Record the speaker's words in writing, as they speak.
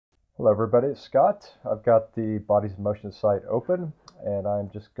Hello everybody, it's Scott. I've got the Bodies in Motion site open and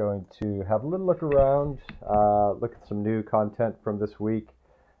I'm just going to have a little look around, look at some new content from this week,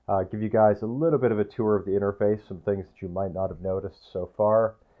 give you guys a little bit of a tour of the interface, some things that you might not have noticed so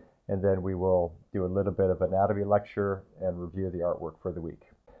far, and then we will do a little bit of anatomy lecture and review the artwork for the week.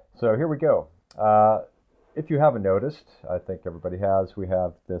 So here we go. If you haven't noticed, I think everybody has, we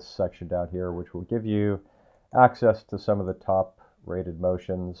have this section down here which will give you access to some of the top rated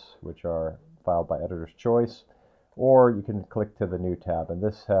motions which are filed by editor's choice, or you can click to the new tab, and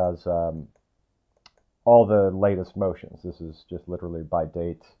this has all the latest motions. This is just literally by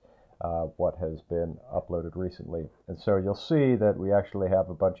date what has been uploaded recently, and so you'll see that we actually have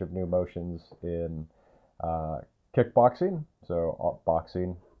a bunch of new motions in kickboxing, so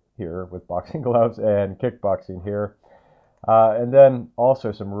boxing here with boxing gloves and kickboxing here. And then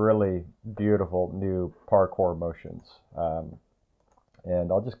also some really beautiful new parkour motions.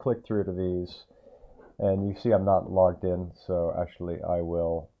 And I'll just click through to these, and you see I'm not logged in, so actually I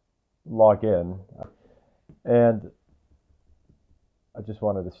will log in. And I just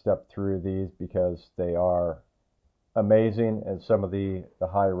wanted to step through these because they are amazing, and some of the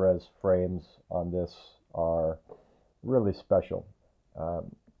high-res frames on this are really special.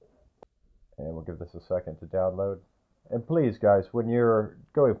 And we'll give this a second to download. And please, guys, when you're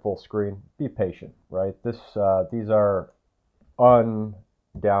going full screen, be patient, right? These are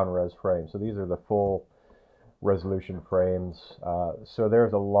down-res frames, so these are the full resolution frames. So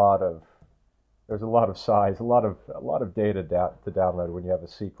there's a lot of size, a lot of data to download when you have a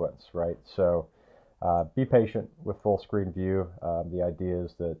sequence, right? So be patient with full screen view. The idea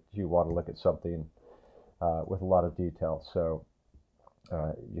is that you want to look at something with a lot of detail, so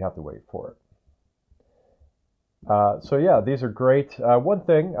you have to wait for it. So yeah, these are great. One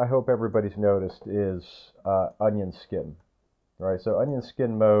thing I hope everybody's noticed is onion skin, right? So onion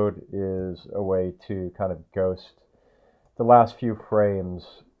skin mode is a way to kind of ghost the last few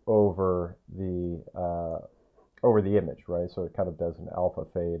frames over the image, right? So it kind of does an alpha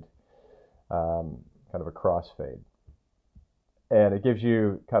fade, kind of a crossfade, and it gives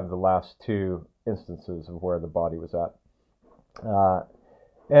you kind of the last two instances of where the body was at,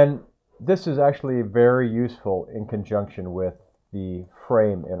 and this is actually very useful in conjunction with the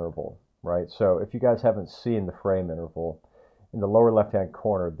frame interval, right? So if you guys haven't seen the frame interval, in the lower left-hand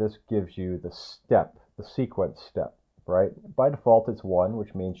corner, this gives you the step, the sequence step, right? By default, it's 1,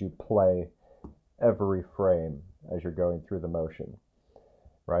 which means you play every frame as you're going through the motion,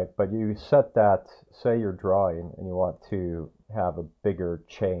 right? But you set that, say you're drawing and you want to have a bigger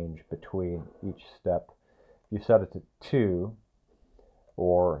change between each step. You set it to 2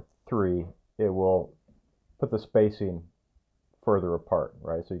 or 3, it will put the spacing further apart,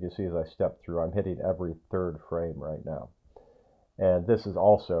 right? So you can see as I step through, I'm hitting every third frame right now. And this is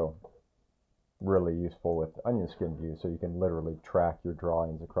also really useful with onion skin view, so you can literally track your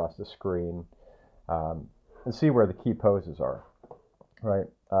drawings across the screen and see where the key poses are, right?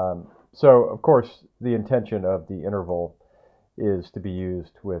 So of course, the intention of the interval is to be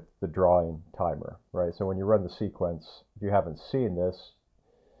used with the drawing timer, right? So when you run the sequence, if you haven't seen this,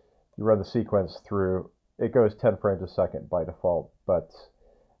 you run the sequence through, it goes 10 frames a second by default, but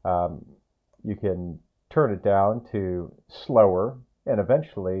you can turn it down to slower, and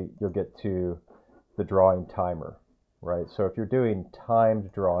eventually you'll get to the drawing timer, right? So if you're doing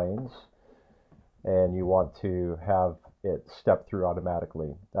timed drawings and you want to have it step through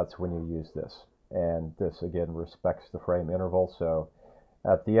automatically, that's when you use this. And this again respects the frame interval, so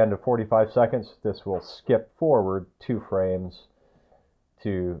at the end of 45 seconds, this will skip forward 2 frames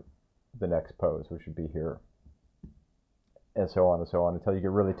to the next pose, which would be here, and so on until you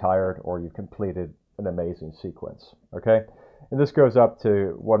get really tired or you've completed an amazing sequence. Okay, and this goes up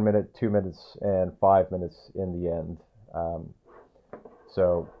to 1 minute, 2 minutes, and 5 minutes in the end.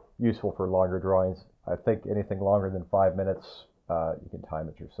 So useful for longer drawings. I think anything longer than 5 minutes, you can time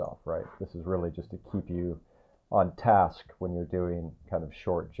it yourself, right? This is really just to keep you on task when you're doing kind of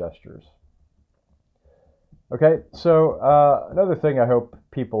short gestures. Okay, so another thing I hope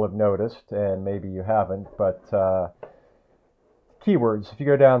people have noticed, and maybe you haven't, but keywords. If you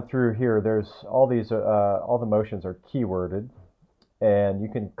go down through here, there's all these, all the motions are keyworded, and you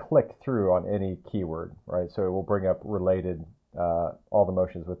can click through on any keyword, right? So it will bring up related, all the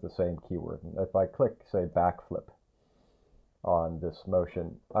motions with the same keyword. And if I click, say, backflip on this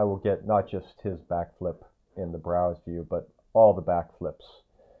motion, I will get not just his backflip in the browse view, but all the backflips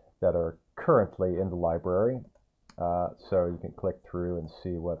that are currently in the library, so you can click through and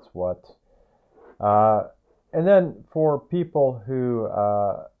see what's what. And then for people who,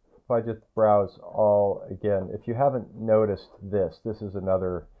 if I just browse all again, if you haven't noticed this, this is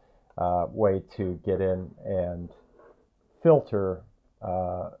another way to get in and filter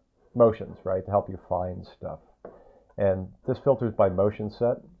motions, right, to help you find stuff. And this filters by motion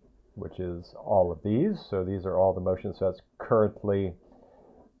set, which is all of these. So these are all the motion sets currently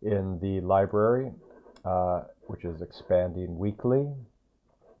in the library, which is expanding weekly.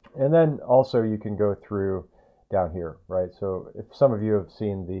 And then also you can go through down here, right? So if some of you have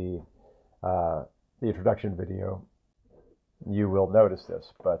seen the introduction video, you will notice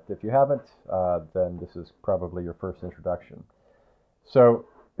this. But if you haven't, then this is probably your first introduction. So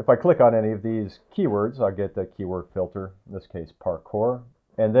if I click on any of these keywords, I'll get the keyword filter, in this case parkour,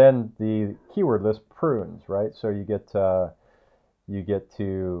 and then the keyword list prunes, right? So you get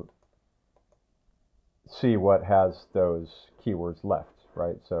to see what has those keywords left,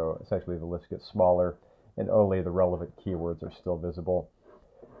 right? So essentially the list gets smaller and only the relevant keywords are still visible.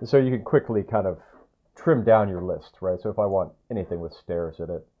 And so you can quickly kind of trim down your list, right? So if I want anything with stairs in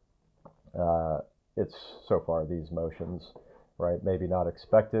it, it's so far these motions, right? Maybe not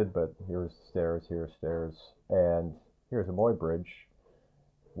expected, but here's stairs, and here's a Moy bridge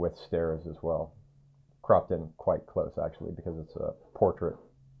with stairs as well. Cropped in quite close, actually, because it's a portrait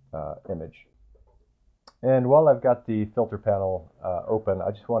image. And while I've got the filter panel open,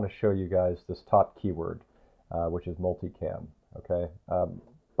 I just want to show you guys this top keyword, which is multicam, okay?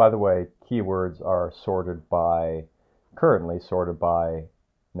 By the way, keywords are currently sorted by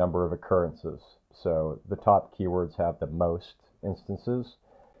number of occurrences. So the top keywords have the most instances.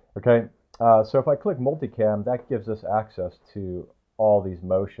 Okay, so if I click multicam, that gives us access to all these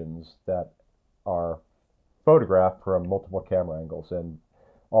motions that are photographed from multiple camera angles, and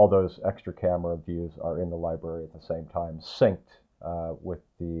all those extra camera views are in the library at the same time, synced with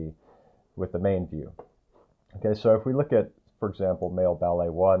the main view. Okay, so if we look at, for example, male ballet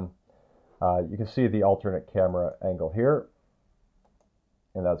 1, you can see the alternate camera angle here,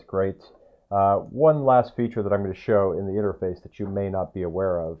 and that's great. One last feature that I'm going to show in the interface that you may not be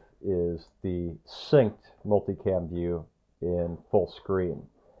aware of is the synced multicam view in full screen.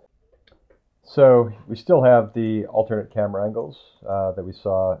 So we still have the alternate camera angles that we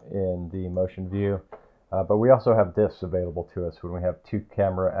saw in the motion view, but we also have this available to us when we have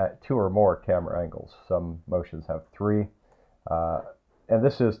two or more camera angles. Some motions have 3, and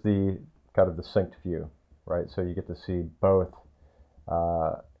this is the kind of the synced view, right? So you get to see both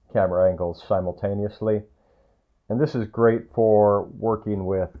camera angles simultaneously, and this is great for working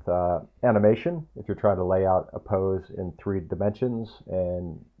with animation. If you're trying to lay out a pose in 3 dimensions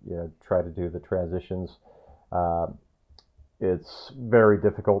and try to do the transitions, it's very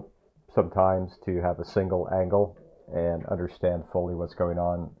difficult sometimes to have a single angle and understand fully what's going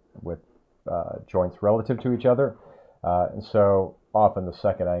on with joints relative to each other, and so often the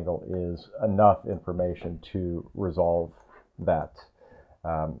second angle is enough information to resolve that.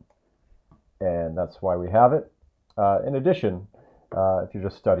 And that's why we have it. In addition, if you're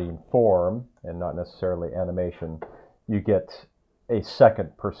just studying form and not necessarily animation, you get a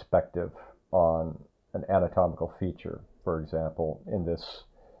second perspective on an anatomical feature. For example, in this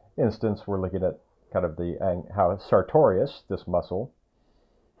instance, we're looking at kind of how sartorius, this muscle,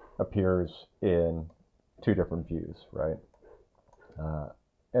 appears in 2 different views, right?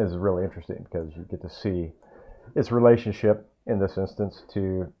 And it's really interesting because you get to see its relationship in this instance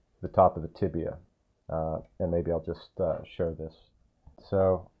to the top of the tibia. And maybe I'll just show this.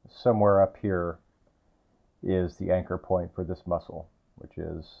 So somewhere up here is the anchor point for this muscle, which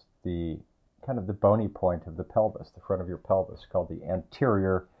is the kind of the bony point of the pelvis, the front of your pelvis, called the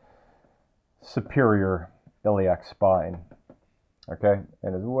anterior superior iliac spine. Okay,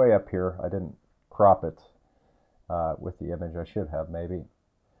 and it's way up here. I didn't crop it with the image. I should have, maybe.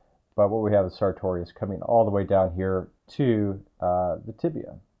 But what we have is sartorius coming all the way down here to the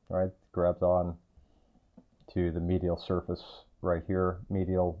tibia, right? Grabs on to the medial surface right here.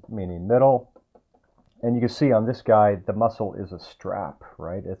 Medial meaning middle. And you can see on this guy, the muscle is a strap,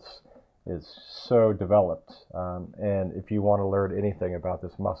 right? It's so developed. And if you want to learn anything about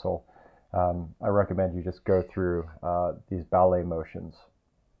this muscle, I recommend you just go through these ballet motions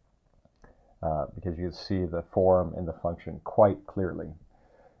because you can see the form and the function quite clearly.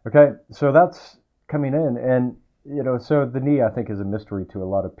 Okay, so that's coming in, and so the knee, I think, is a mystery to a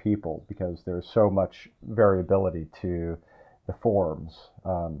lot of people because there's so much variability to the forms.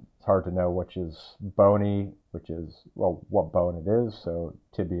 It's hard to know which is bony, which is, well, what bone it is. So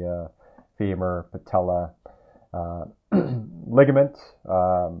tibia, femur, patella, ligament.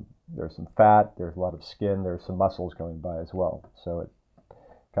 There's some fat. There's a lot of skin. There's some muscles going by as well. So it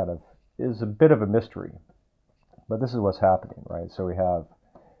kind of is a bit of a mystery. But this is what's happening, right? So we have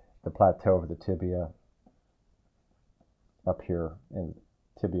the plateau of the tibia up here in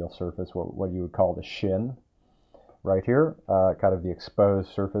tibial surface, what you would call the shin, right here, kind of the exposed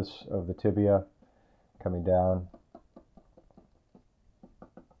surface of the tibia coming down,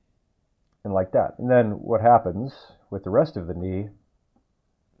 and like that. And then what happens with the rest of the knee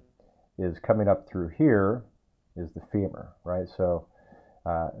is coming up through here is the femur, right? So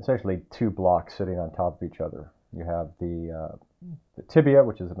essentially two blocks sitting on top of each other. You have the tibia,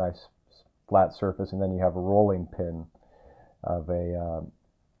 which is a nice flat surface, and then you have a rolling pin of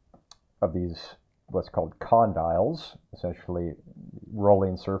these what's called condyles, essentially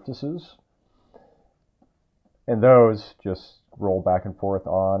rolling surfaces, and those just roll back and forth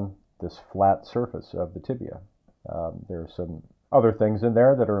on this flat surface of the tibia. There are some other things in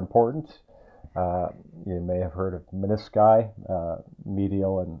there that are important. You may have heard of menisci,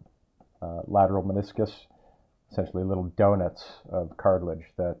 medial and lateral meniscus, essentially little donuts of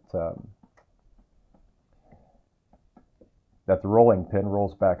cartilage that the rolling pin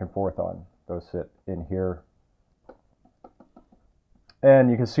rolls back and forth on. Those sit in here.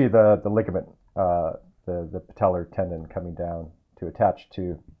 And you can see the ligament, the patellar tendon coming down to attach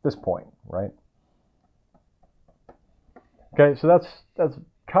to this point, right? Okay, so that's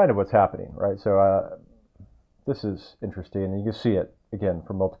kind of what's happening, right? So this is interesting, and you can see it, again,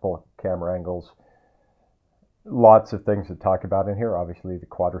 from multiple camera angles. Lots of things to talk about in here. Obviously, the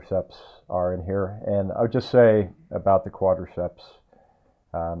quadriceps are in here. And I would just say about the quadriceps,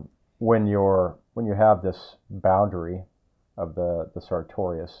 when you have this boundary of the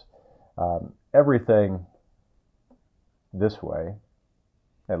sartorius, everything this way,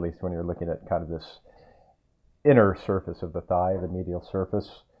 at least when you're looking at kind of this inner surface of the thigh, the medial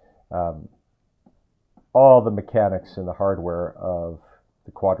surface, all the mechanics and the hardware of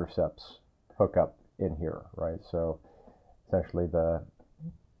the quadriceps hook up in here, right? So essentially the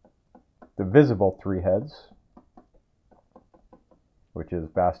visible three heads, which is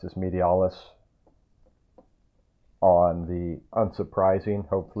vastus medialis on the unsurprising,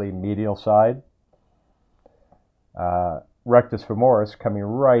 hopefully, medial side. Rectus femoris coming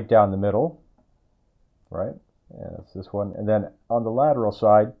right down the middle, right? And that's this one. And then on the lateral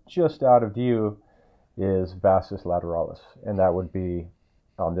side, just out of view, is vastus lateralis, and that would be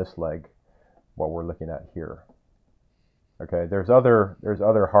on this leg, what we're looking at here. Okay, there's other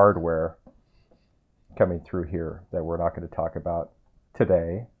hardware coming through here that we're not going to talk about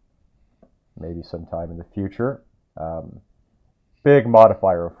today, maybe sometime in the future. Big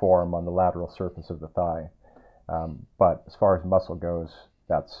modifier of form on the lateral surface of the thigh. But as far as muscle goes,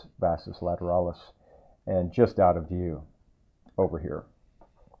 that's vastus lateralis, and just out of view over here.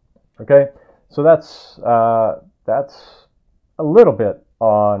 Okay, so that's a little bit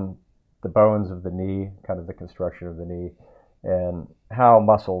on the bones of the knee, kind of the construction of the knee, and how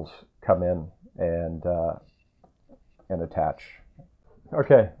muscles come in and attach.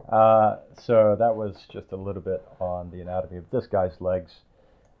 Okay, so that was just a little bit on the anatomy of this guy's legs.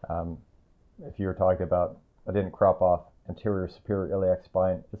 If you were talking about, I didn't crop off anterior superior iliac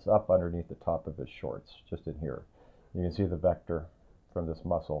spine, it's up underneath the top of his shorts, just in here. You can see the vector from this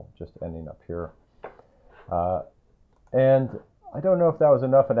muscle just ending up here. And I don't know if that was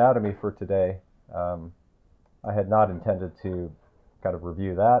enough anatomy for today. I had not intended to kind of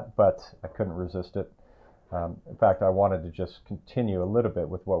review that, but I couldn't resist it. In fact, I wanted to just continue a little bit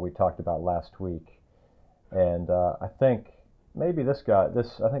with what we talked about last week. And I think maybe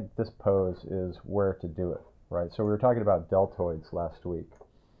I think this pose is where to do it, right? So we were talking about deltoids last week.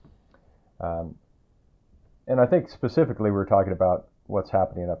 And I think specifically we were talking about what's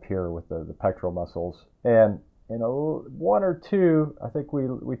happening up here with the pectoral muscles. And in one or two, I think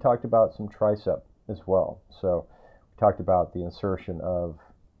we talked about some tricep as well. So we talked about the insertion of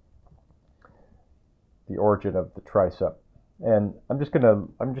the origin of the tricep. And I'm just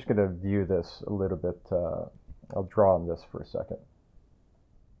gonna view this a little bit. I'll draw on this for a second.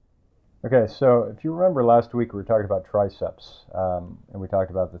 Okay, so if you remember last week we were talking about triceps, and we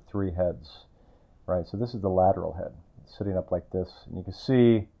talked about the three heads, right? So this is the lateral head, it's sitting up like this, and you can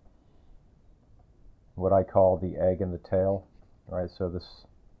see what I call the egg in the tail, right? So it's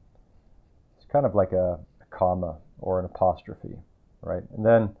kind of like a comma or an apostrophe, right? And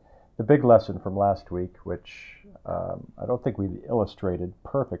then the big lesson from last week, which I don't think we illustrated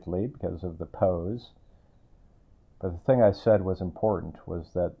perfectly because of the pose, but the thing I said was important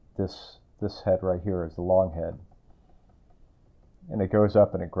was that this head right here is the long head, and it goes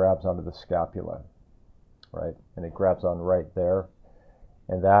up and it grabs onto the scapula, right? And it grabs on right there,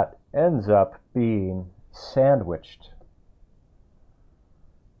 and that ends up being sandwiched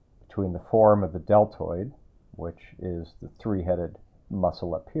between the form of the deltoid, which is the three-headed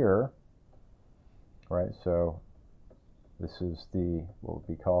muscle up here, right? So This is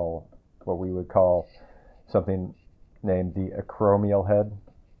what we would call something named the acromial head.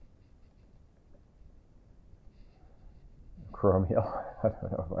 Acromial, I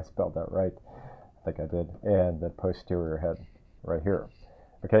don't know if I spelled that right. I think I did. And the posterior head right here.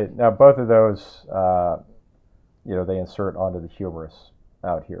 Okay, now both of those, they insert onto the humerus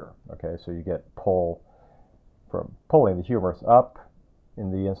out here. Okay, so you get pull from pulling the humerus up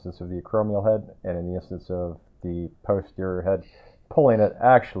in the instance of the acromial head, and in the instance of the posterior head, pulling it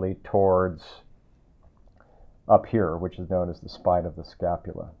actually towards up here, which is known as the spine of the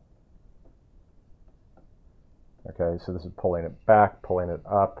scapula. Okay, so this is pulling it back, pulling it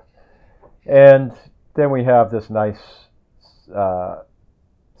up. And then we have this nice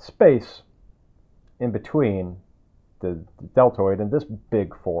space in between the deltoid and this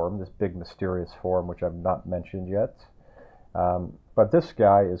big form, this big mysterious form, which I've not mentioned yet. But this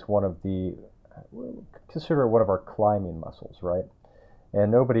guy is consider it one of our climbing muscles, right?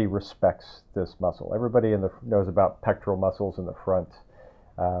 And nobody respects this muscle. Everybody knows about pectoral muscles in the front.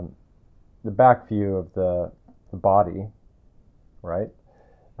 The back view of the body, right?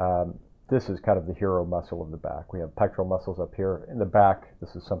 This is kind of the hero muscle of the back. We have pectoral muscles up here. In the back,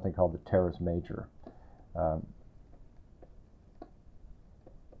 this is something called the teres major. And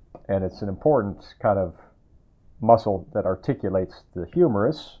it's an important kind of muscle that articulates the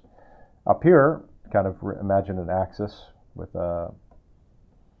humerus. Up here, kind of imagine an axis with a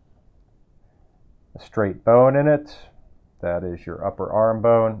straight bone in it. That is your upper arm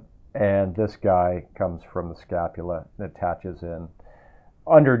bone. And this guy comes from the scapula and attaches in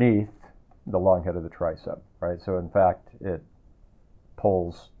underneath the long head of the tricep, right? So in fact, it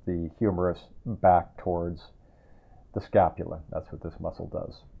pulls the humerus back towards the scapula. That's what this muscle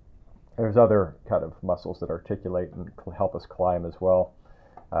does. There's other kind of muscles that articulate and help us climb as well.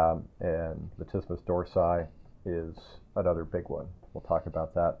 And latissimus dorsi is another big one. We'll talk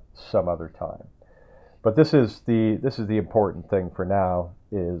about that some other time. But this is the important thing for now,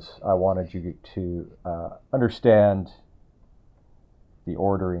 is I wanted you to understand the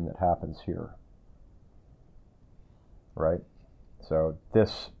ordering that happens here, right? So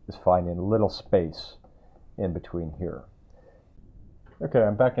this is finding a little space in between here. Okay,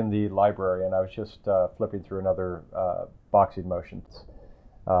 I'm back in the library, and I was just flipping through another boxing motions.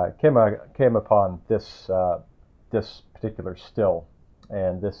 Came upon this particular still,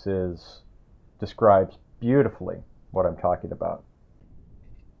 and this describes beautifully what I'm talking about.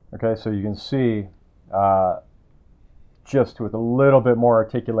 Okay, so you can see just with a little bit more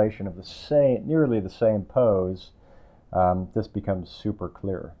articulation of nearly the same pose, this becomes super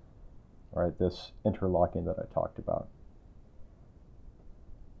clear, right? This interlocking that I talked about.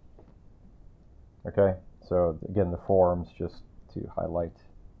 Okay, so again, the forms, just to highlight,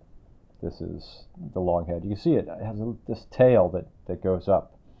 this is the long head. You see it has this tail that goes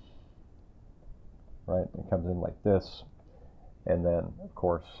up, right? It comes in like this, and then, of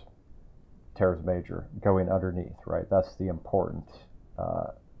course, teres major going underneath, right? That's the important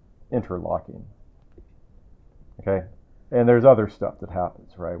interlocking. Okay, and there's other stuff that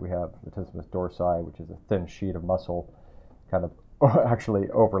happens, right? We have latissimus dorsi, which is a thin sheet of muscle, kind of actually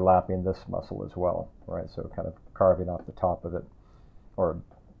overlapping this muscle as well, right? So kind of carving off the top of it, or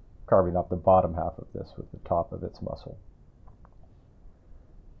carving off the bottom half of this with the top of its muscle.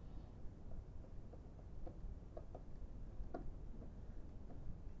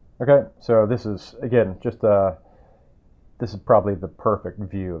 Okay, so this is, again, this is probably the perfect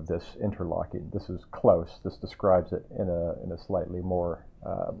view of this interlocking. This is close. This describes it in a slightly more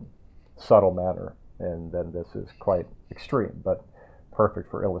subtle manner, and then this is quite extreme, but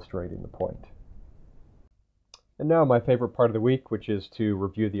perfect for illustrating the point. And now my favorite part of the week, which is to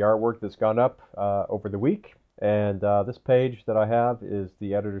review the artwork that's gone up over the week. And this page that I have is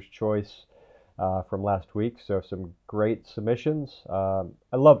the editor's choice from last week, so some great submissions.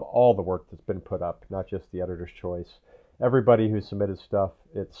 I love all the work that's been put up, not just the editor's choice. Everybody who submitted stuff,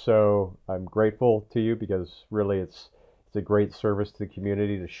 I'm grateful to you, because really it's a great service to the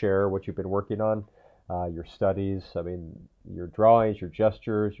community to share what you've been working on, your studies, I mean, your drawings, your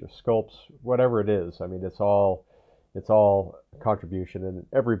gestures, your sculpts, whatever it is. I mean, it's all contribution, and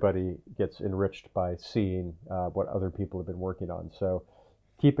everybody gets enriched by seeing what other people have been working on. So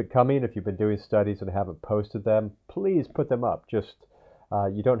keep it coming. If you've been doing studies and haven't posted them, please put them up. Just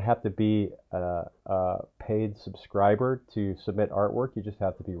you don't have to be a paid subscriber to submit artwork. You just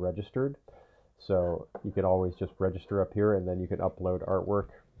have to be registered. So you can always just register up here, and then you can upload artwork.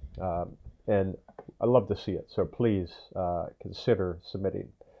 And I love to see it. So please consider submitting.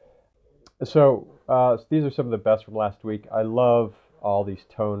 So these are some of the best from last week. I love all these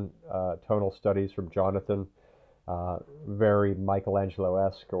tonal studies from Jonathan. Very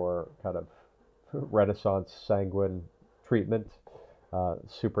Michelangelo-esque or kind of Renaissance sanguine treatment.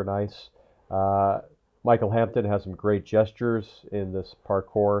 Super nice. Michael Hampton has some great gestures in this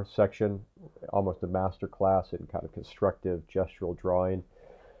parkour section, almost a master class in kind of constructive gestural drawing.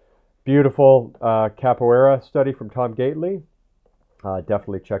 Beautiful capoeira study from Tom Gately.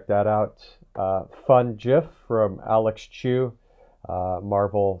 Definitely check that out. Fun GIF from Alex Chu,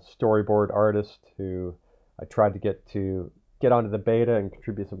 Marvel storyboard artist who I tried to get onto the beta and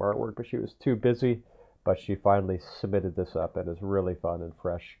contribute some artwork, but she was too busy. But she finally submitted this up, and it's really fun and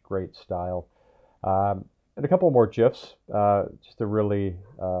fresh, great style. And a couple more GIFs, just a really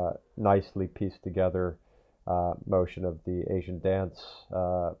nicely pieced together motion of the Asian dance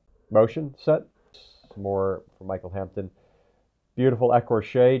motion set. Some more from Michael Hampton. Beautiful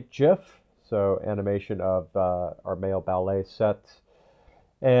écorché GIF, so animation of our male ballet set.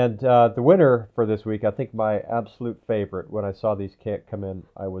 And the winner for this week, I think my absolute favorite, when I saw these come in,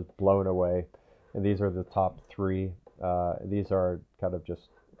 I was blown away. And these are the top three. These are kind of just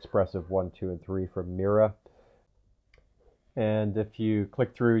expressive 1, 2, and 3 from Mira. And if you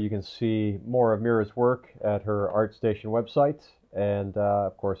click through, you can see more of Mira's work at her ArtStation website. And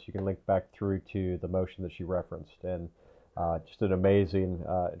of course, you can link back through to the motion that she referenced. And just an amazing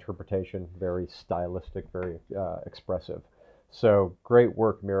interpretation, very stylistic, very expressive. So great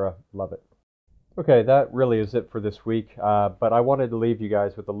work, Mira. Love it. Okay, that really is it for this week. But I wanted to leave you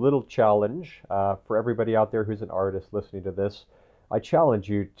guys with a little challenge for everybody out there who's an artist listening to this. I challenge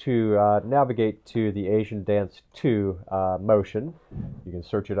you to navigate to the Asian Dance 2 motion. You can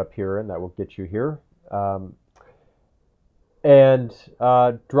search it up here, and that will get you here. And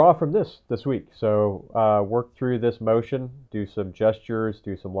draw from this week. So work through this motion, do some gestures,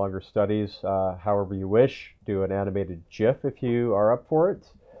 do some longer studies, however you wish. Do an animated GIF if you are up for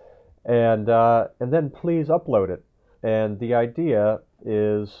it. And then please upload it. And the idea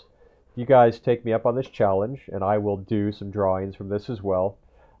is you guys take me up on this challenge, and I will do some drawings from this as well.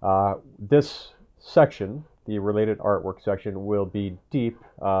 This section, the related artwork section, will be deep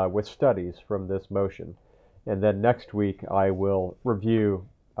with studies from this motion. And then next week I will review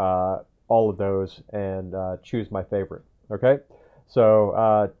all of those and choose my favorite. Okay?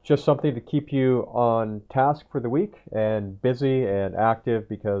 So just something to keep you on task for the week and busy and active,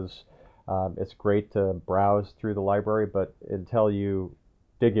 because it's great to browse through the library, but until you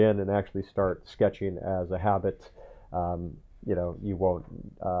dig in and actually start sketching as a habit, you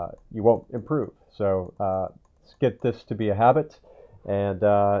won't improve. So let's get this to be a habit, and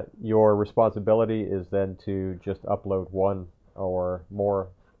your responsibility is then to just upload one or more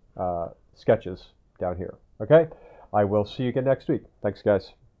sketches down here. Okay? I will see you again next week. Thanks,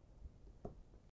 guys.